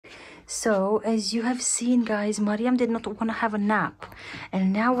So, as you have seen, guys, Mariam did not want to have a nap.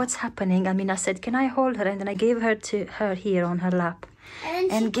 And now what's happening, Amina said, can I hold her? And then I gave her to her here on her lap.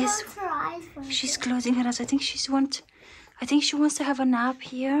 And guess her eyes she's closing her eyes. I think she wants to have a nap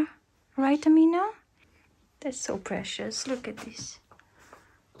here. Right, Amina? That's so precious. Look at this.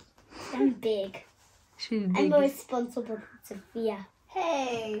 I'm big. She's big. I'm more responsible than Sophia.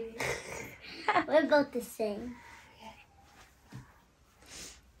 Hey. We're both the same.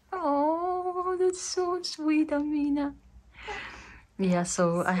 Oh, that's so sweet, Amina. Yeah,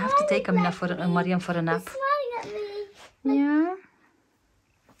 so I have to take Amina for Mariam for a nap. Smiling at me. Yeah.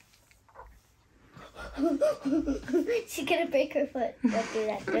 She's gonna break her foot. Don't do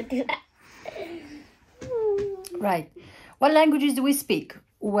that. Don't do that. Right. What languages do we speak?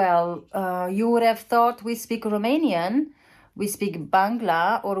 Well, you would have thought we speak Romanian, we speak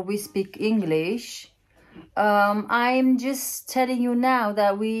Bangla, or we speak English. I'm just telling you now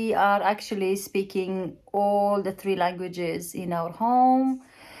that we are actually speaking all the 3 languages in our home.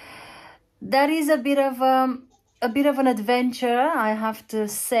 That is a bit of an adventure, I have to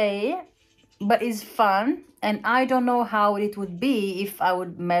say, but it's fun. And I don't know how it would be if I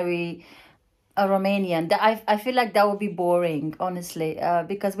would marry a Romanian. I feel like that would be boring, honestly,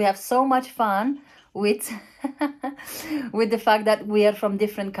 because we have so much fun with with the fact that we are from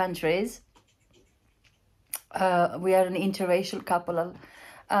different countries. We are an interracial couple.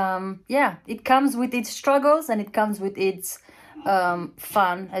 Yeah, it comes with its struggles and it comes with its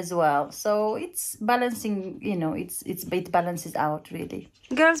fun as well. So it's balancing, you know, it balances out, really.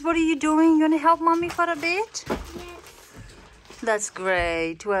 Girls, what are you doing? You want to help mommy for a bit? Yes. That's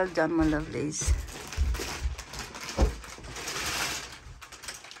great. Well done, my lovelies.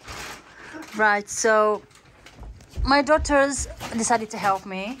 Right, so my daughters decided to help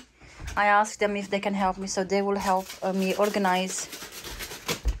me. I asked them if they can help me, so they will help me organize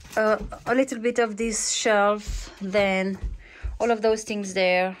a little bit of this shelf, then all of those things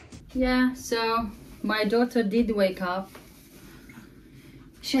there. Yeah, so my daughter did wake up.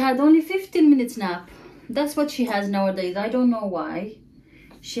 She had only 15 minutes nap. That's what she has nowadays. I don't know why.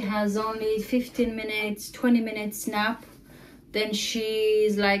 She has only 15 minutes, 20 minutes nap. Then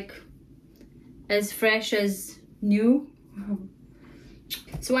she's like as fresh as new.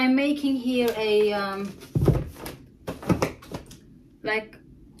 So I'm making here a like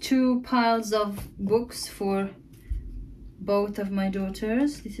 2 piles of books for both of my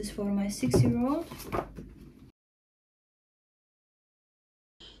daughters. This is for my 6-year-old.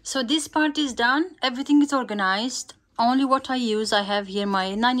 So this part is done. Everything is organized. Only what I use, I have here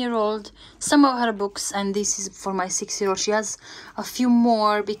my 9-year-old, some of her books, and this is for my 6-year-old. She has a few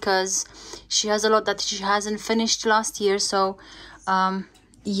more because she has a lot that she hasn't finished last year. So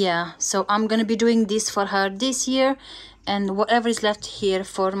yeah, so I'm gonna be doing this for her this year, and whatever is left here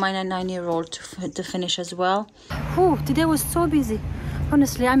for my 9-year-old to finish as well. Oh, today was so busy.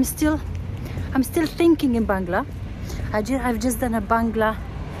 Honestly, I'm still thinking in Bangla. I've just done a Bangla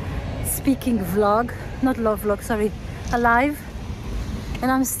speaking vlog, not vlog, sorry, a live,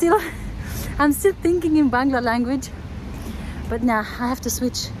 and I'm still thinking in Bangla language. But now I have to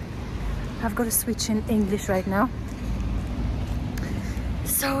switch. I've got to switch in English right now.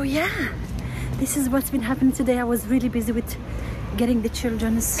 So yeah, this is what's been happening today. I was really busy with getting the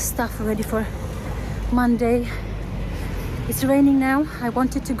children's stuff ready for Monday. It's raining now. I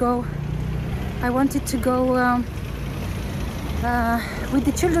wanted to go with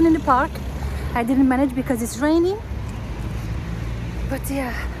the children in the park. I didn't manage because it's raining, but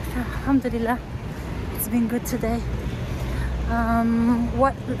yeah, Alhamdulillah, it's been good today.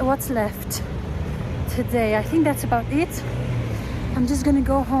 What's left today? I think that's about it. I'm just gonna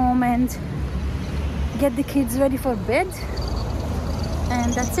go home and get the kids ready for bed,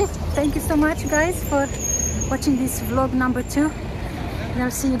 and that's it. Thank you so much, guys, for watching this vlog number 2, and I'll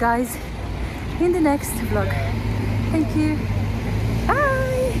see you guys in the next vlog. Thank you.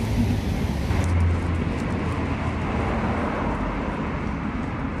 Bye.